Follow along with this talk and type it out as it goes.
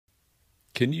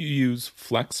Can you use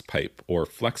flex pipe or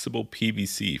flexible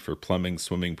PVC for plumbing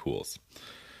swimming pools?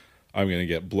 I'm going to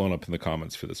get blown up in the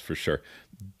comments for this for sure.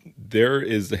 There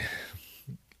is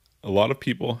a lot of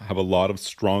people have a lot of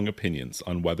strong opinions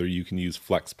on whether you can use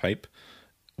flex pipe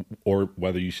or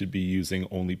whether you should be using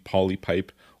only poly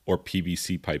pipe or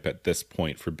PVC pipe at this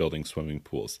point for building swimming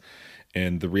pools.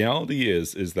 And the reality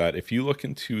is that if you look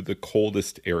into the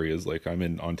coldest areas, like I'm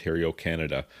in Ontario,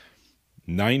 Canada,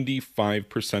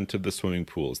 95% of the swimming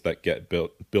pools that get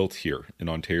built here in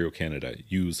Ontario, Canada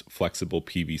use flexible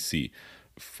PVC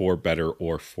for better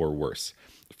or for worse.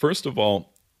 First of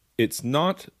all, it's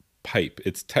not pipe,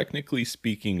 it's technically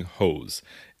speaking hose,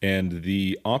 and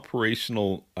the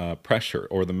operational pressure,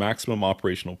 or the maximum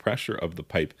operational pressure of the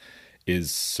pipe, is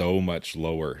so much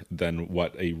lower than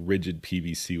what a rigid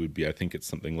PVC would be. I think it's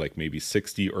something like maybe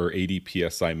 60 or 80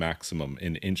 psi maximum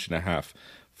in 1.5"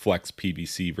 flex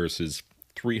PVC versus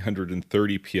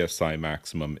 330 psi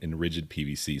maximum in rigid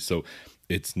PVC. So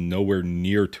it's nowhere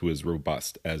near to as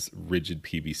robust as rigid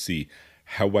PVC.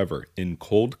 However, in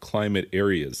cold climate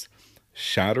areas,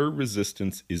 shatter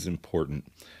resistance is important.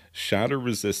 Shatter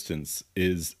resistance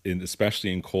is,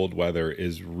 especially in cold weather,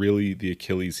 is really the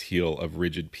Achilles heel of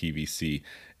rigid PVC.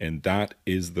 And that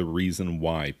is the reason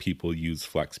why people use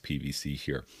flex PVC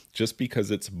here. Just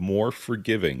because it's more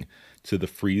forgiving to the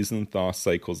freeze and thaw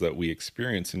cycles that we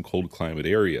experience in cold climate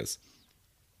areas.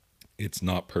 It's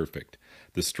not perfect.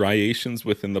 The striations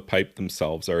within the pipe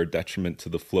themselves are a detriment to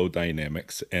the flow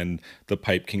dynamics, and the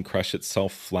pipe can crush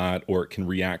itself flat, or it can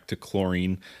react to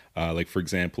chlorine. Like for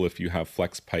example, if you have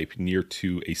flex pipe near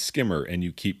to a skimmer and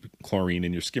you keep chlorine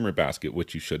in your skimmer basket,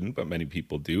 which you shouldn't, but many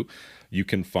people do, you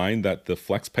can find that the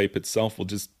flex pipe itself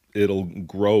it'll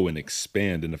grow and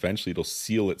expand, and eventually it'll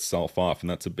seal itself off, and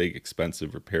that's a big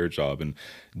expensive repair job. And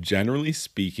generally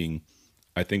speaking,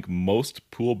 I think most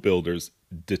pool builders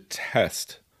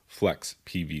detest flex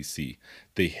PVC.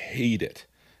 They hate it.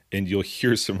 And you'll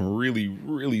hear some really,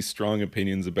 really strong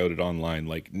opinions about it online,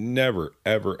 like never,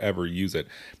 ever, ever use it.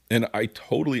 And I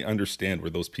totally understand where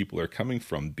those people are coming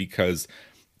from, because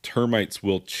termites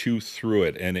will chew through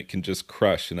it and it can just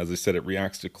crush. And as I said, it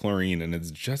reacts to chlorine, and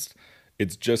it's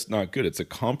just not good. It's a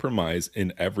compromise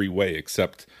in every way,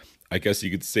 except I guess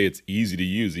you could say it's easy to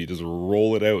use. You just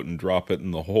roll it out and drop it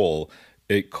in the hole.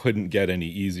 It couldn't get any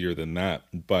easier than that.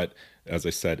 But as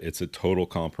I said, it's a total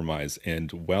compromise. And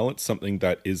while it's something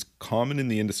that is common in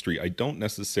the industry, I don't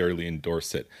necessarily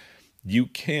endorse it.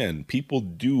 People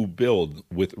do build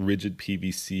with rigid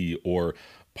PVC or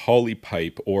poly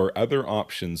pipe or other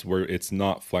options where it's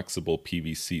not flexible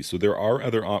PVC. So there are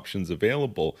other options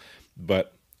available,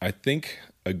 but I think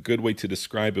a good way to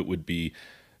describe it would be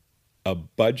a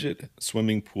budget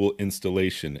swimming pool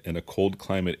installation in a cold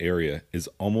climate area is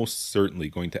almost certainly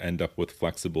going to end up with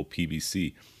flexible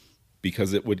PVC,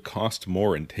 because it would cost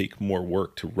more and take more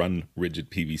work to run rigid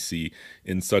PVC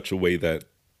in such a way that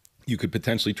you could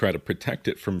potentially try to protect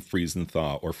it from freeze and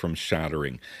thaw or from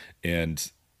shattering.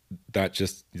 And that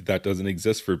doesn't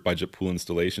exist for budget pool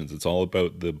installations. It's all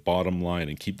about the bottom line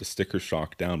and keep the sticker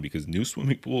shock down, because new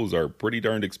swimming pools are pretty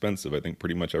darned expensive. I think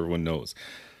pretty much everyone knows.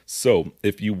 So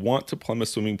if you want to plumb a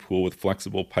swimming pool with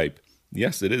flexible pipe,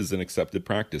 yes, it is an accepted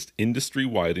practice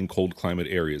industry-wide in cold climate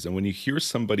areas. And when you hear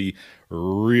somebody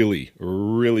really,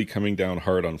 really coming down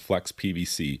hard on flex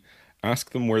PVC,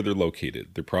 ask them where they're located.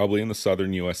 They're probably in the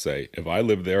southern USA. If I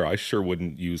lived there, I sure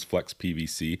wouldn't use flex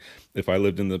PVC. If I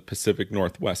lived in the Pacific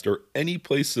Northwest or any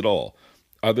place at all,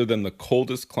 other than the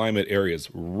coldest climate areas,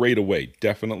 right away,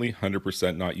 definitely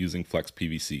 100% not using flex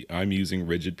PVC. I'm using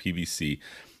rigid PVC.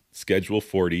 Schedule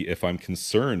 40. If I'm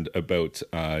concerned about,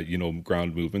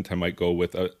 ground movement, I might go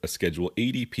with a Schedule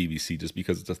 80 PVC, just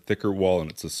because it's a thicker wall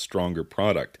and it's a stronger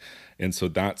product. And so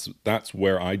that's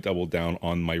where I double down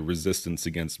on my resistance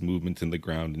against movement in the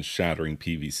ground and shattering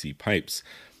PVC pipes.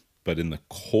 But in the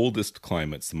coldest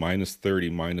climates, -30,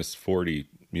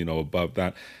 -40, above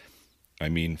that, I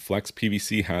mean, flex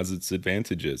PVC has its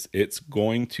advantages. It's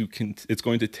going to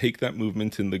take that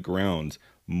movement in the ground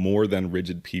more than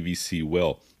rigid PVC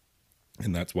will.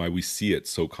 And that's why we see it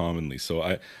so commonly.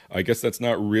 So I guess that's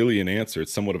not really an answer.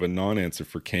 It's somewhat of a non-answer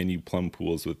for can you plumb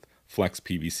pools with flex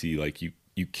PVC. Like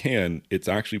you can. It's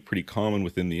actually pretty common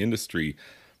within the industry,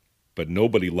 but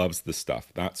nobody loves this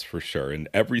stuff, that's for sure. And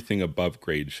everything above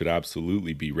grade should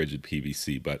absolutely be rigid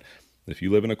PVC. But if you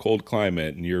live in a cold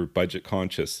climate and you're budget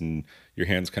conscious and your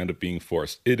hand's kind of being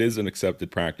forced, it is an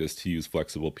accepted practice to use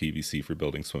flexible PVC for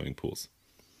building swimming pools.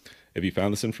 If you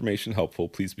found this information helpful,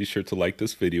 please be sure to like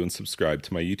this video and subscribe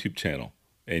to my YouTube channel.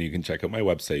 And you can check out my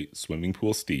website,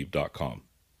 swimmingpoolsteve.com.